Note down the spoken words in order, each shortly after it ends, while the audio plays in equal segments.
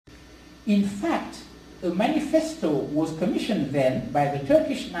In fact, a manifesto was commissioned then by the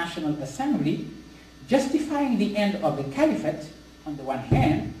Turkish National Assembly justifying the end of the caliphate on the one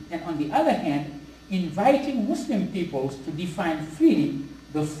hand, and on the other hand, inviting Muslim peoples to define freely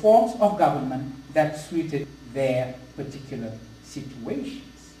the forms of government that suited their particular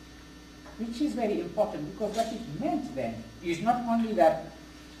situations. Which is very important, because what it meant then is not only that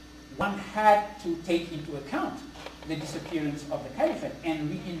one had to take into account the disappearance of the caliphate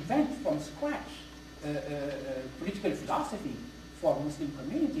and reinvent from scratch political philosophy for Muslim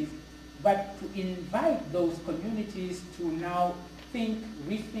communities, but to invite those communities to now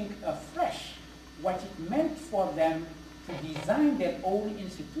rethink afresh what it meant for them to design their own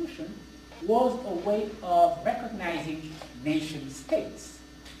institution was a way of recognizing nation states.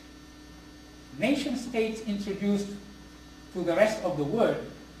 Nation states introduced to the rest of the world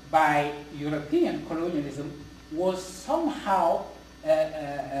by European colonialism was somehow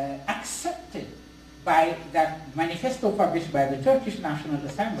accepted by that manifesto published by the Turkish National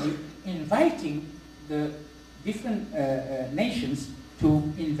Assembly, inviting the different nations to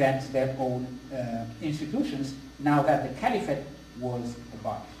invent their own institutions now that the caliphate was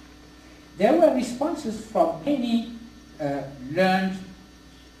abolished. There were responses from many learned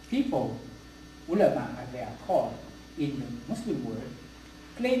people, ulama as they are called in the Muslim world,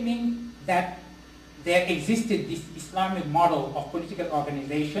 claiming that there existed this Islamic model of political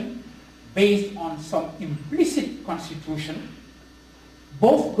organization based on some implicit constitution,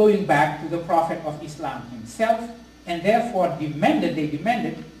 both going back to the Prophet of Islam himself, and therefore they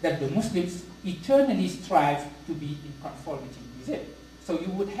demanded that the Muslims eternally strive to be in conformity with it. So you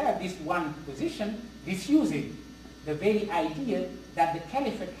would have this one position refusing the very idea that the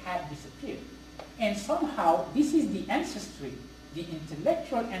caliphate had disappeared. And somehow this is the ancestry, the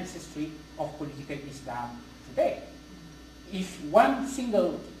intellectual ancestry of political Islam today. If one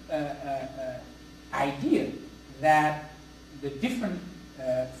single idea that the different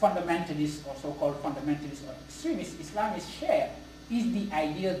fundamentalists or so-called fundamentalists or extremist Islamists share is the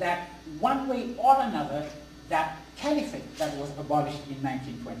idea that one way or another that caliphate that was abolished in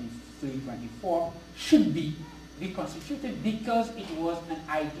 1923-24 should be reconstituted, because it was an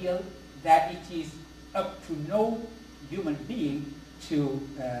ideal that it is up to no human being to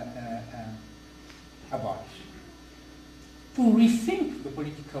abolish. To rethink the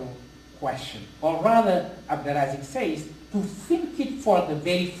political question, or rather, Abdelaziz says, to think it for the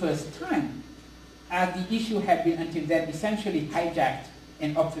very first time, as the issue had been until then essentially hijacked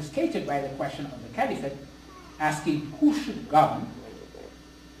and obfuscated by the question of the caliphate, asking who should govern,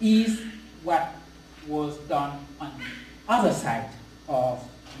 is what was done on the other side of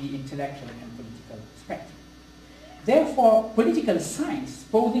the intellectual and political spectrum. Therefore, political science,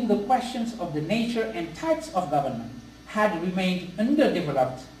 posing the questions of the nature and types of government, had remained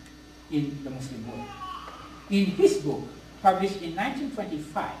underdeveloped in the Muslim world. In his book, published in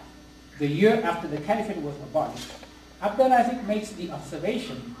 1925, the year after the caliphate was abolished, Abdelaziz makes the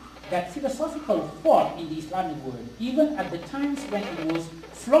observation that philosophical thought in the Islamic world, even at the times when it was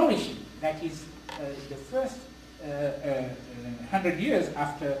flourishing, that is, the first 100 years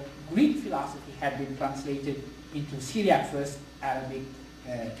after Greek philosophy had been translated into Syriac first, Arabic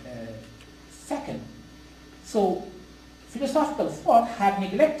second. So philosophical thought had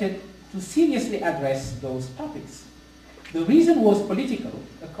neglected to seriously address those topics. The reason was political,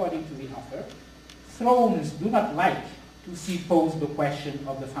 according to the author. Thrones do not like to see posed the question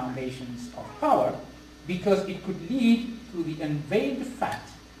of the foundations of power, because it could lead to the unveiled fact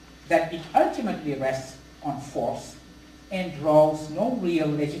that it ultimately rests on force and draws no real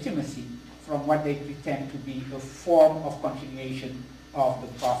legitimacy from what they pretend to be a form of continuation of the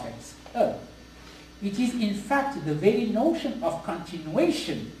Prophet's earth. It is in fact the very notion of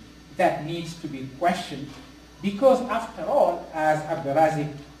continuation that needs to be questioned, because after all, as Abdelaziz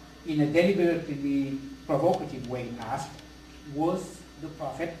in a deliberately provocative way asked, was the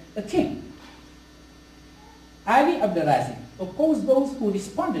Prophet a king? Ali Abdelaziz opposed those who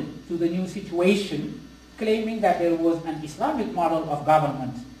responded to the new situation, claiming that there was an Islamic model of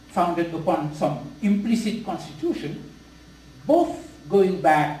government founded upon some implicit constitution, both going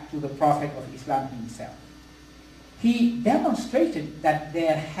back to the Prophet of Islam himself. He demonstrated that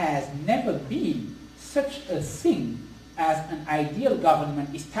there has never been such a thing as an ideal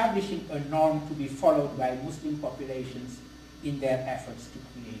government establishing a norm to be followed by Muslim populations in their efforts to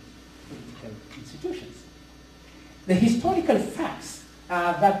create political institutions. The historical facts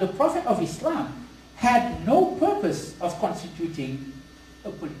are that the Prophet of Islam had no purpose of constituting a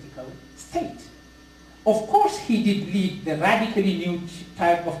political state. Of course, he did lead the radically new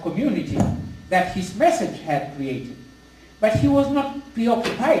type of community that his message had created. But he was not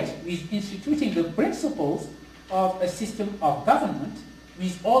preoccupied with instituting the principles of a system of government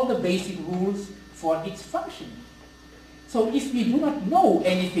with all the basic rules for its functioning. So if we do not know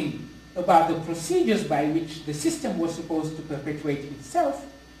anything about the procedures by which the system was supposed to perpetuate itself,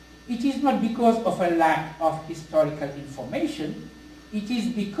 it is not because of a lack of historical information, it is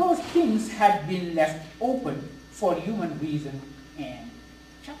because things had been left open for human reason and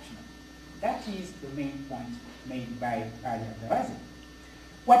judgment. That is the main point made by Ali Abdel-Razik.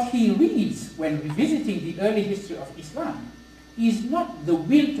 What he reads when revisiting the early history of Islam is not the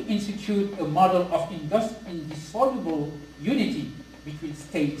will to institute a model of indissoluble unity between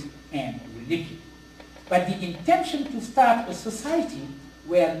state and religion, but the intention to start a society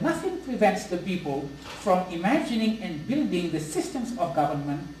where nothing prevents the people from imagining and building the systems of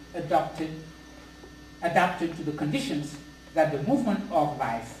government adapted to the conditions that the movement of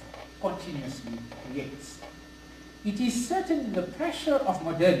life continuously creates. It is certainly the pressure of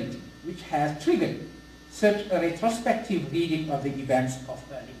modernity which has triggered such a retrospective reading of the events of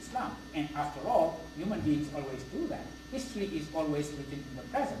early Islam. And after all, human beings always do that. History is always written in the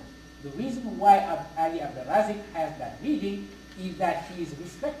present. The reason why Ali Abdel-Razik has that reading is that he is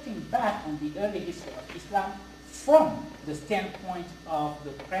reflecting back on the early history of Islam from the standpoint of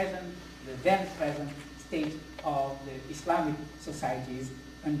the present, the then present state of the Islamic societies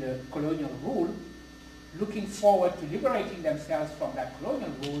under colonial rule, looking forward to liberating themselves from that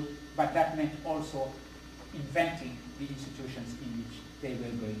colonial rule, but that meant also inventing the institutions in which they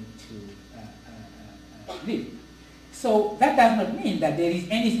were going to live. So that does not mean that there is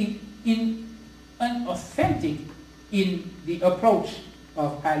anything unauthentic in the approach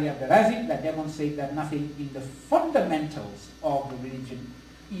of Ali Abdel-Razik that demonstrates that nothing in the fundamentals of the religion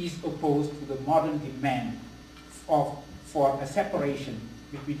is opposed to the modern demand for a separation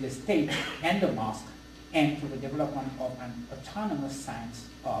between the state and the mosque, and to the development of an autonomous science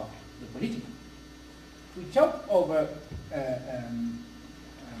of the political. To jump over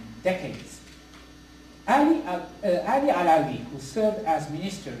decades, Ali Alawi, who served as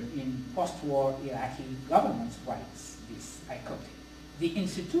minister in post-war Iraqi governments, writes this, I quote, "The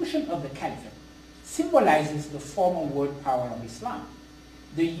institution of the caliphate symbolizes the former world power of Islam.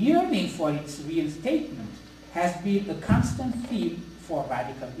 The yearning for its reinstatement has been a constant theme for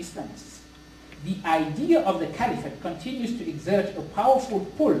radical Islamists. The idea of the caliphate continues to exert a powerful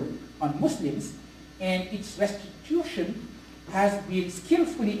pull on Muslims, and its restitution has been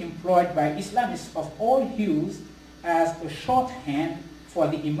skillfully employed by Islamists of all hues as a shorthand for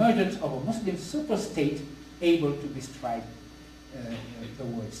the emergence of a Muslim superstate able to bestride the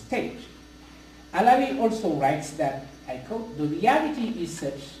world stage." Alawi also writes that, I quote, "The reality is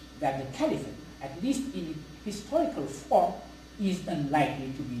such that the caliphate, at least in its historical form, is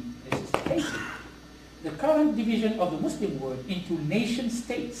unlikely to be resuscitated. The current division of the Muslim world into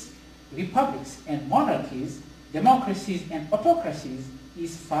nation-states, republics and monarchies, democracies and autocracies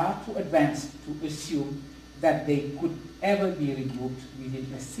is far too advanced to assume that they could ever be regrouped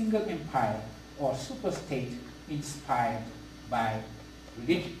within a single empire or superstate inspired by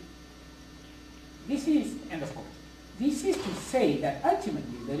religion." This is, end of quote. This is to say that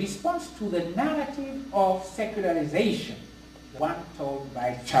ultimately the response to the narrative of secularization, the one told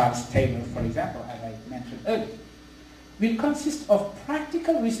by Charles Taylor, for example, as I mentioned earlier, will consist of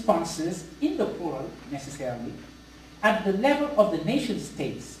practical responses in the plural, necessarily, at the level of the nation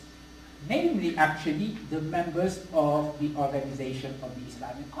states, namely actually the members of the Organization of the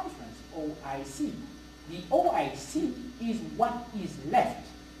Islamic Conference, OIC. The OIC is what is left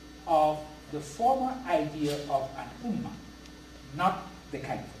of the former idea of an ummah, not the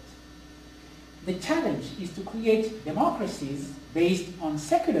caliphate. The challenge is to create democracies based on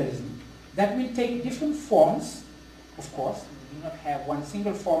secularism that will take different forms. Of course, we do not have one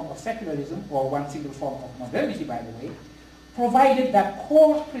single form of secularism or one single form of modernity, by the way, provided that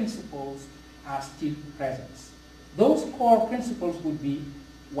core principles are still present. Those core principles would be,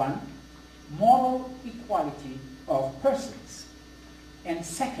 one, moral equality of persons, and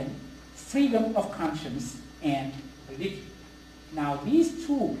second, freedom of conscience and religion. Now, these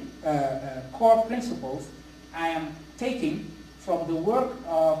two core principles I am taking from the work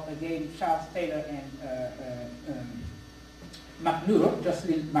of, again, Charles Taylor and McClure,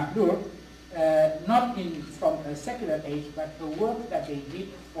 Jocelyn McClure, not from a secular age, but the work that they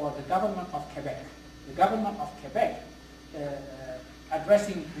did for the government of Quebec. The government of Quebec,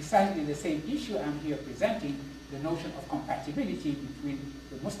 addressing precisely the same issue I'm here presenting, the notion of compatibility between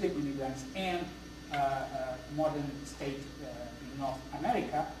the Muslim immigrants and modern state in North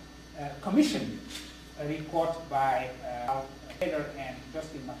America, commissioned a report by Taylor and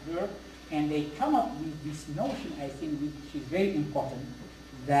Jocelyn McClure And they come up with this notion, I think, which is very important,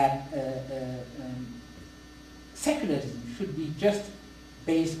 that secularism should be just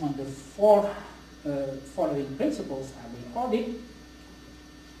based on the four following principles, as they call it.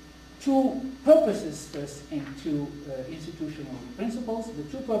 Two purposes first, and two institutional principles. The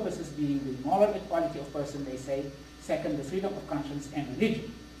two purposes being the moral equality of person, they say. Second, the freedom of conscience and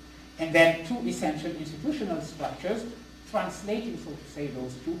religion. And then two essential institutional structures, translating, so to say,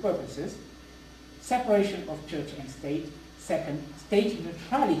 those two purposes. Separation of church and state. Second, state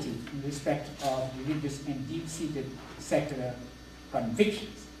neutrality in respect of religious and deep-seated secular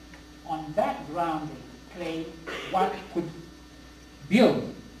convictions. On that ground, they claim one could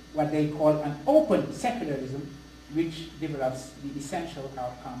build what they call an open secularism, which develops the essential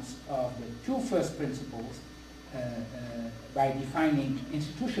outcomes of the two first principles by defining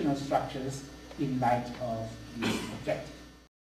institutional structures in light of these objectives.